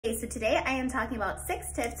Okay, so today I am talking about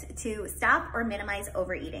 6 tips to stop or minimize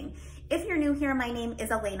overeating. If you're new here, my name is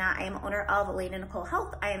Elena. I am owner of Elena Nicole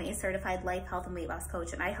Health. I am a certified life, health, and weight loss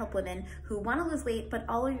coach, and I help women who want to lose weight, but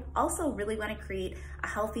also really want to create a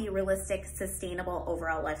healthy, realistic, sustainable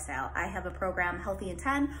overall lifestyle. I have a program, Healthy in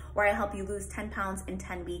 10, where I help you lose 10 pounds in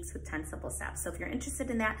 10 weeks with 10 simple steps. So if you're interested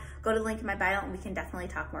in that, go to the link in my bio and we can definitely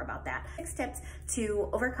talk more about that. 6 tips to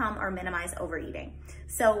overcome or minimize overeating.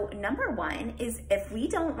 So number 1 is if we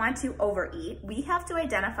don't want to overeat, we have to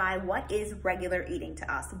identify what is regular eating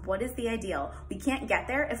to us. What is the ideal? We can't get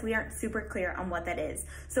there if we aren't super clear on what that is.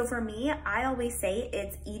 So for me, I always say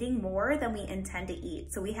it's eating more than we intend to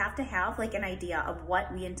eat. So we have to have like an idea of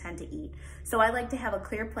what we intend to eat. So I like to have a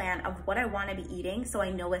clear plan of what I want to be eating so I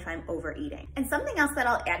know if I'm overeating. And something else that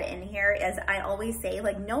I'll add in here is I always say,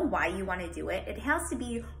 like, know why you want to do it. It has to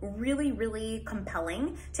be really, really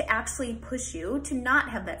compelling to actually push you to not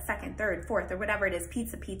have that second, third, fourth, or whatever it is,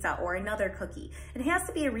 pizza, or another cookie. It has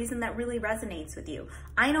to be a reason that really resonates with you.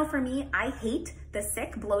 I know for me, I hate the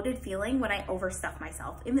sick, bloated feeling when I overstuff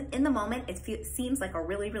myself. In the moment, it seems like a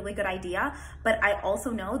really, really good idea, but I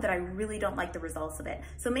also know that I really don't like the results of it.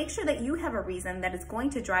 So make sure that you have a reason that is going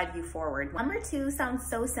to drive you forward. Number 2 sounds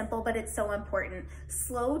so simple, but it's so important.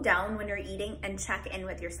 Slow down when you're eating and check in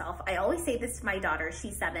with yourself. I always say this to my daughter.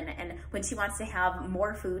 She's 7, and when she wants to have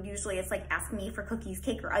more food, usually it's like asking me for cookies,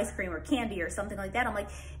 cake, or ice cream, or candy, or something like that. I'm like,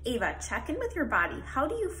 Ava, check in with your body. How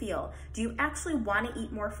do you feel? Do you actually want to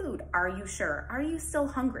eat more food? Are you sure? Are you still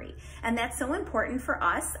hungry? And that's so important for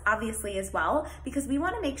us, obviously, as well, because we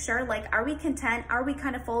want to make sure, like, are we content? Are we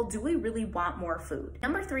kind of full? Do we really want more food?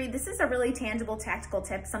 Number 3, this is a really tangible, tactical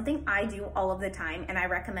tip, something I do all of the time, and I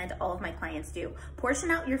recommend all of my clients do.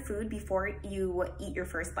 Portion out your food before you eat your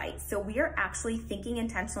first bite. So we are actually thinking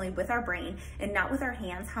intentionally with our brain and not with our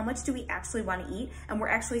hands, how much do we actually want to eat? And we're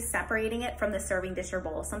actually separating it from the serving dish or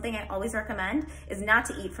bowl. Something I always recommend is not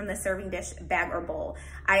to eat from the serving dish, bag, or bowl.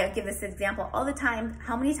 I give this example all the time.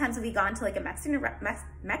 How many times have we gone to like a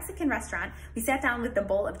Mexican restaurant? We sat down with the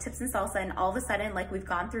bowl of chips and salsa, and all of a sudden, like, we've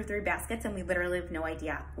gone through 3 baskets and we literally have no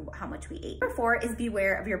idea how much we ate. Number 4 is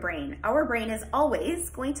beware of your brain. Our brain is always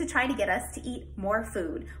going to try to get us to eat more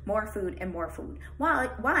food, and more food.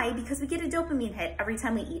 Why? Because we get a dopamine hit every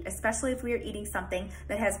time we eat, especially if we are eating something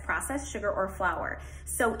that has processed sugar or flour.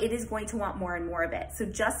 So it is going to want more and more of it. So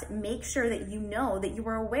just make sure that you know that you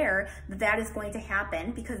are aware that that is going to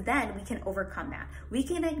happen, because then we can overcome that. We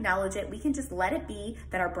can acknowledge it. We can just let it be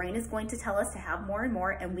that our brain is going to tell us to have more and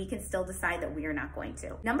more, and we can still decide that we are not going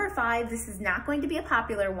to. Number 5, this is not going to be a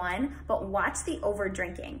popular one, but watch the over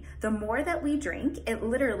drinking. The more that we drink, it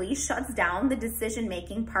literally shuts down the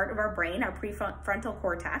decision-making part of our brain, our prefrontal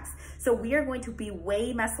cortex. So we are going to be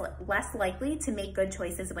way less likely to make good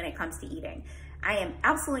choices when it comes to eating. I am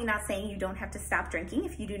absolutely not saying you don't have to stop drinking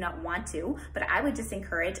if you do not want to, but I would just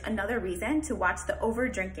encourage another reason to watch the over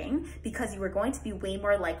drinking, because you are going to be way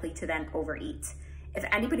more likely to then overeat. If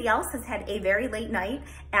anybody else has had a very late night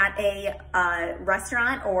at a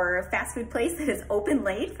restaurant or fast food place that is open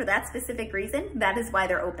late for that specific reason, that is why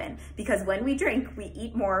they're open. Because when we drink, we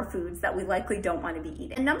eat more foods that we likely don't want to be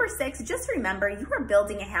eating. And number 6, just remember, you are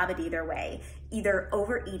building a habit either way. Either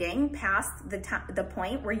overeating past the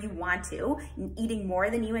point where you want to, eating more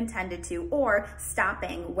than you intended to, or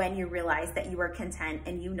stopping when you realize that you are content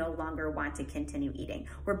and you no longer want to continue eating.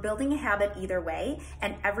 We're building a habit either way,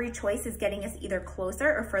 and every choice is getting us either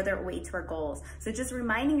closer or further away to our goals. So just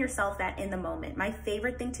reminding yourself that in the moment. My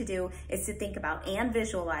favorite thing to do is to think about and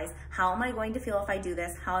visualize, how am I going to feel if I do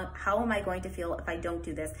this? How am I going to feel if I don't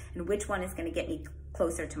do this? And which one is going to get me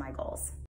closer to my goals?